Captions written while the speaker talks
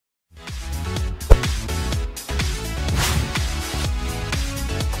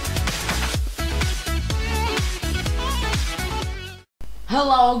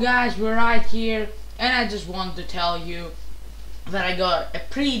Hello guys, we're right here, and I just wanted to tell you that I got a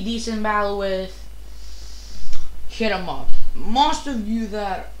pretty decent battle with Hit 'em Up. Most of you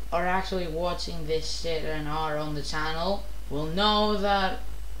that are actually watching this shit and are on the channel will know that,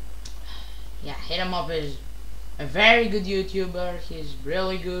 yeah, Hit 'em Up is a very good YouTuber. He's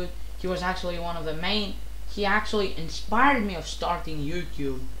really good. He was actually one of the main, he actually inspired me of starting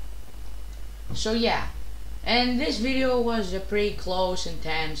YouTube. So yeah. And this video was a pretty close,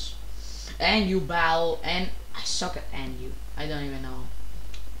 intense NU battle, and I suck at NU. I don't even know.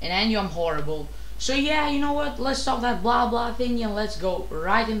 In NU I'm horrible. So yeah, you know what? Let's stop that blah blah thing and let's go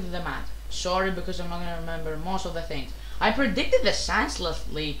right into the match. Sorry because I'm not gonna remember most of the things. I predicted the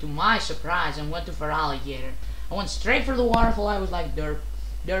senselessly to my surprise and went to for alligator. I went straight for the waterfall. I was like derp,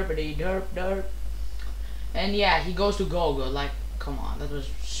 derpity, derp, derp. And yeah, he goes to go-go. Like, come on, that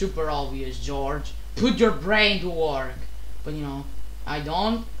was super obvious, George. Put your brain to work. But you know, I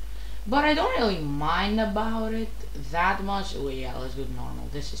don't. But I don't really mind about it that much. Oh yeah, let's go to normal.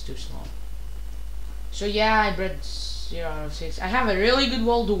 This is too slow. So yeah, I bred 0 out of 6. I have a really good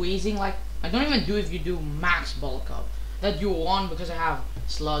wall to wheezing. Like, I don't even do if you do max bulk up. That you won because I have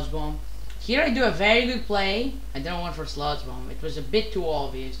sludge bomb. Here I do a very good play. I didn't want for sludge bomb. It was a bit too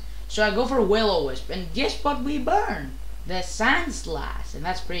obvious. So I go for will-o-wisp, and guess what we burn? The sand slash, and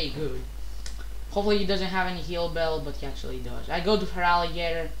that's pretty good. Hopefully he doesn't have any heal bell, but he actually does. I go to for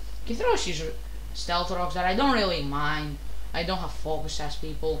alligator. He throws his stealth rocks that I don't really mind. I don't have focus as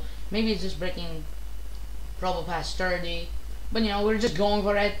people. Maybe it's just breaking probably past 30. But you know, we're just going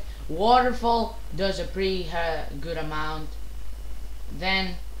for it. Waterfall does a pretty good amount.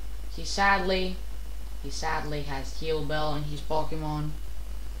 Then he sadly has heal bell in his Pokemon.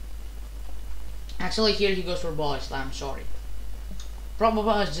 Actually, here he goes for body slam. Sorry.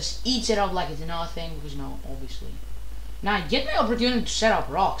 Probably just eats it up like it's nothing because, you know, obviously. Now I get my opportunity to set up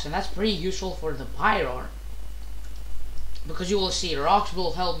rocks, and that's pretty useful for the Pyroar. Because you will see, rocks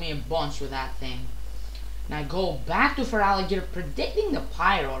will help me a bunch with that thing. Now I go back to for alligator, predicting the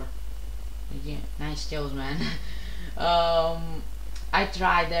Pyroar. Again, nice kills, man. I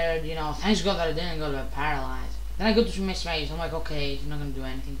tried there, you know, thanks God that I didn't go to paralyzed. Then I go to Miss Maze. I'm like, okay, he's not gonna do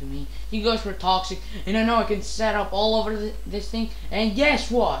anything to me. He goes for toxic, and I know I can set up all over this thing. And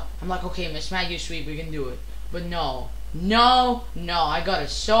guess what? I'm like, okay, Miss Mag, you sweep, we can do it. But no, I got it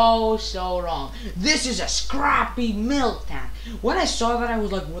so wrong. This is a scrappy milk tank. When I saw that, I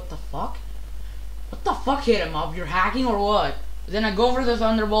was like, what the fuck? What the fuck, Hit 'em Up? You're hacking or what? Then I go for the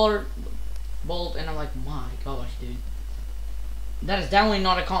Thunderbolt, and I'm like, my gosh, dude. That is definitely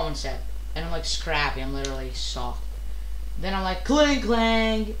not a common set. And I'm like, scrappy, I'm literally soft. Then I'm like, clang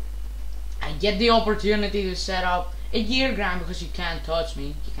clang. I get the opportunity to set up a gear grind because you can't touch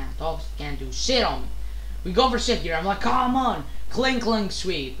me. You can't talk, you can't do shit on me. We go for shit gear. I'm like, come on, cling cling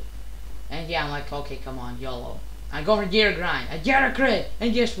sweep. And yeah, I'm like, okay, come on, YOLO. I go for gear grind. I get a crit,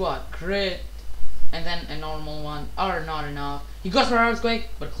 and guess what? Crit. And then a normal one, or not enough. He goes for earthquake,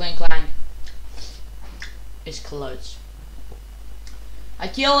 but cling clang is clutch. I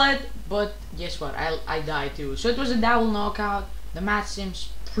kill it, but guess what? I die too. So it was a double knockout. The match seems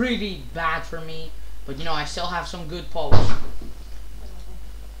pretty bad for me, but you know, I still have some good pokes.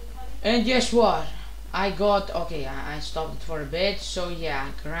 And guess what? I got, okay, I stopped it for a bit. So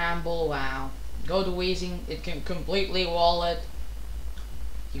yeah, Gramble, wow. Go to Wheezing, it can completely wall it.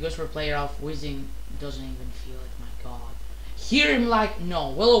 He goes for player off. Wheezing doesn't even feel it, my god. Here I'm like,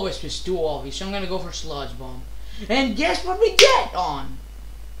 no, will-o-wisp is too obvious, so I'm gonna go for sludge bomb. And guess what we get on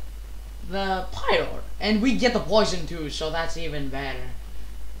the Pyroar, and we get the poison too, so that's even better.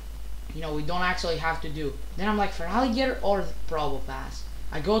 You know, we don't actually have to do. Then I'm like, for alligator or Probopass.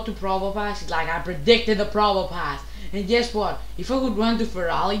 I go to Probopass. It's like I predicted the Probopass, and guess what? If I would run to for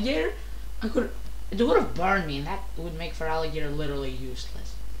alligator, it would have burned me, and that would make for alligator literally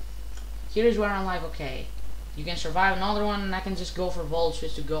useless. Here's where I'm like, okay, you can survive another one, and I can just go for Volt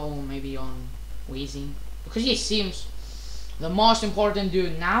Switch to go maybe on Wheezing, because he seems the most important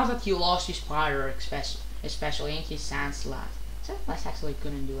dude now that he lost his Pyroar, especially in his Sand Slash. Sand Slash actually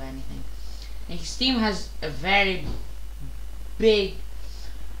couldn't do anything. And his team has a very big...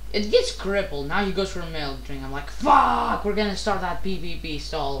 It gets crippled. Now he goes for a Milk Drink. I'm like, fuck! We're gonna start that PvP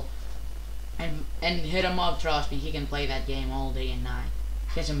stall. And Hit 'em Up, trust me, he can play that game all day and night.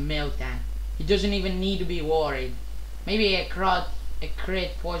 He has a Milk Tank. He doesn't even need to be worried. Maybe a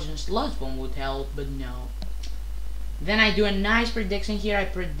crit poison sludge bomb would help, but no. Then I do a nice prediction here. I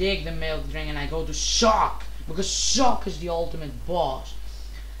predict the Milk Drink and I go to Shock, because Shock is the ultimate boss.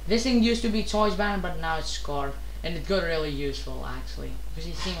 This thing used to be Choice Banner, but now it's Scarf, and it got really useful actually, because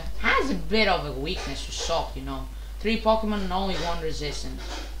his team has a bit of a weakness to Shock, you know. 3 Pokemon and only 1 resistant.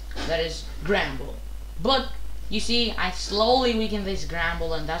 That is Gramble. But you see, I slowly weaken this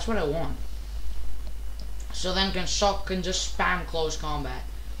Gramble, and that's what I want. So then Shock can just spam close combat.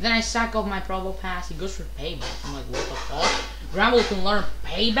 Then I sack off my Probo Pass. He goes for payback. I'm like, what the fuck? Gramble can learn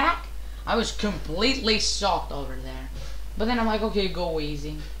payback? I was completely shocked over there. But then I'm like, okay, go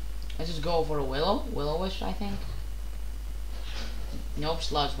easy. Let's just go for a Will-O-Wisp, I think. Nope,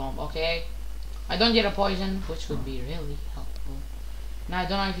 Sludge Bomb. Okay. I don't get a poison, which would be really helpful. Now I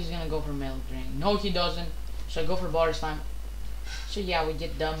don't know if he's gonna go for Milk Drink. No, he doesn't. So I go for Body Slam. So yeah, we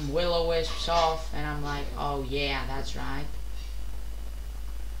get them Will-O-Wisps off, and I'm like, oh yeah, that's right.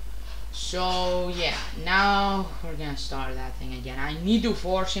 So yeah, now we're gonna start that thing again. I need to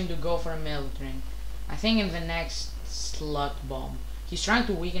force him to go for a Milk Drink. I think in the next Sludge Bomb. He's trying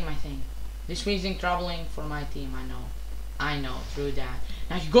to weaken my thing. This Weezing troubling for my team, I know, through that.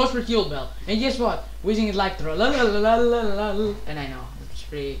 Now he goes for Heal Bell, and guess what? Weezing is like, and I know, it's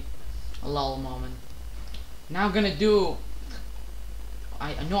pretty a lull moment. Now I'm gonna do,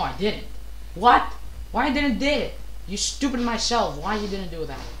 no, I didn't. What? Why I didn't did it? You stupid myself, why you didn't do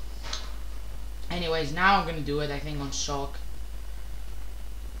that? Anyways, now I'm gonna do it, I think, on Shock.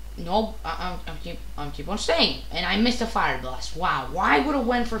 Nope, I'm keep on saying, and I missed a Fire Blast. Wow, why would have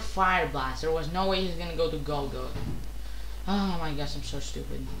went for Fire Blast? There was no way he's gonna go to Go-Go. Oh my gosh, I'm so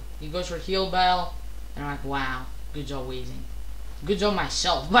stupid. He goes for Heal Bell, and I'm like, wow, good job Weezing. Good job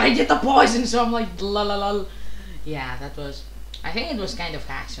myself, but I get the poison, so I'm like, la la la. Yeah, that was, I think it was kind of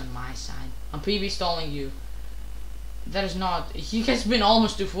hacks on my side. I'm PB stalling you. That is not, he has been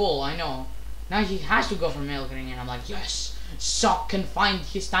almost to full, I know. Now he has to go for Milk Ring, and I'm like, yes, Shock can find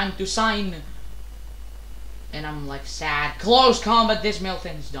his time to shine. And I'm like sad. Close combat, this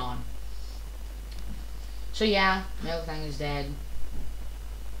Miltank is done. So yeah, Miltank is dead.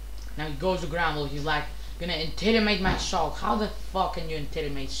 Now he goes to Gramble, he's like, gonna intimidate my Shock. How the fuck can you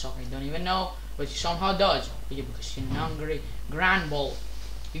intimidate Shock? I don't even know, but he somehow does. Because you're hungry. Gramble.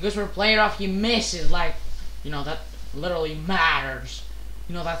 He goes for a player off, he misses, like, you know, that literally matters.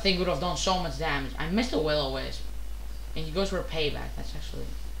 You know, that thing would have done so much damage. I missed a Will-O-Wisp. And he goes for a payback. That's actually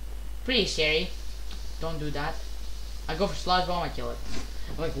pretty scary. Don't do that. I go for Sludge Bomb, I kill it.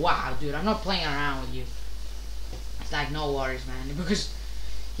 I'm like, wow, dude, I'm not playing around with you. It's like, no worries, man. Because,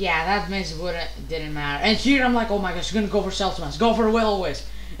 yeah, that miss didn't matter. And here I'm like, oh my gosh, you're gonna go for Self Smash. Go for Will-O-Wisp.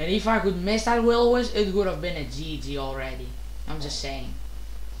 And if I could miss that Will-O-Wisp, it would have been a GG already. I'm just saying.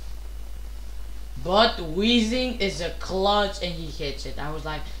 But Weezing is a clutch and he hits it. I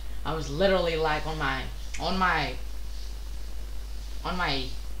was literally like on my,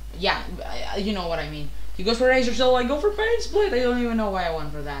 yeah, you know what I mean. He goes for Razor Shell, I go for Pain Split. I don't even know why I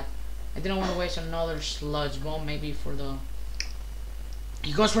went for that. I didn't want to waste another Sludge Bomb, maybe for the,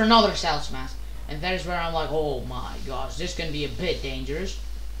 he goes for another Self Smash. And that is where I'm like, oh my gosh, this can be a bit dangerous.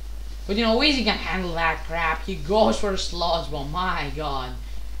 But you know, Weezing can handle that crap. He goes for a Sludge Bomb, my god.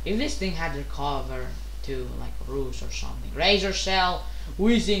 If this thing had recover to like Roost or something, Razor Shell,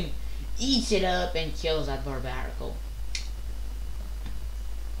 Weezing eats it up and kills that Barbaracle.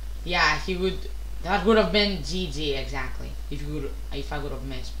 Yeah, he would. That would have been GG exactly if I would have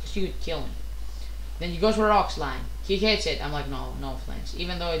missed, because he would kill me. Then he goes for Rock Slide. He hits it. I'm like, no flinch.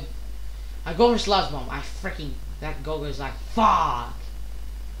 Even though I go for Sludge Bomb, that Go-Go is like, fuck.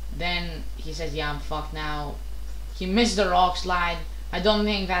 Then he says, yeah, I'm fucked now. He missed the Rock Slide. I don't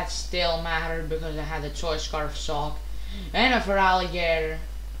think that still mattered because I had a Choice Scarf Shock and a Feraligatr.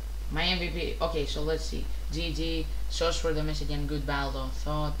 My MVP. Okay, so let's see. GG. Search for the miss again. Good battle though.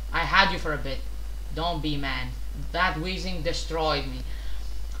 Thought I had you for a bit. Don't be man. That Weezing destroyed me.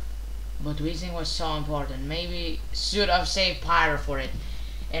 But Weezing was so important. Maybe should have saved Pyro for it.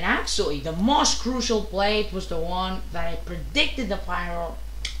 And actually, the most crucial plate was the one that I predicted the Pyro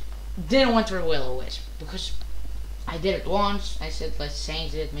didn't want for Will-O-Wisp, because I did it once. I said let's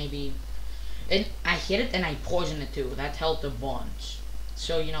change it maybe, and I hit it and I poisoned it too. That helped a bunch.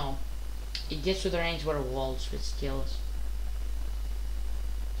 So you know, it gets to the range where Waltz with skills.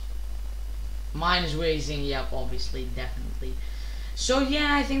 Mine is Weezing, yep, obviously, definitely. So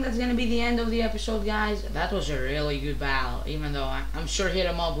yeah, I think that's gonna be the end of the episode, guys. That was a really good battle, even though I'm sure Hit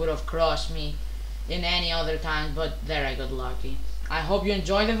 'em Up would have crushed me in any other time, but there I got lucky. I hope you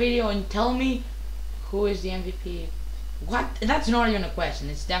enjoyed the video and tell me who is the MVP. What? That's not even a question.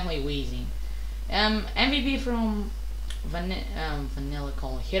 It's definitely Weezing. MVP from Vanilla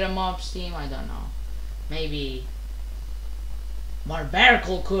Call. Hit 'em Up's team. I don't know. Maybe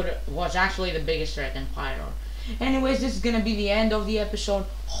Barbaracle was actually the biggest threat in Pyro. Anyways, this is gonna be the end of the episode.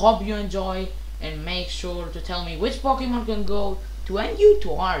 Hope you enjoy, and make sure to tell me which Pokemon can go to NU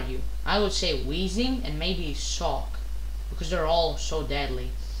to RU. I would say Weezing and maybe Shock. because they're all so deadly.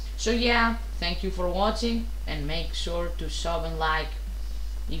 So yeah, thank you for watching, and make sure to sub and like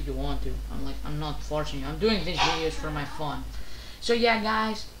if you want to. I'm not forcing you. I'm doing these videos for my fun. So yeah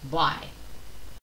guys, bye.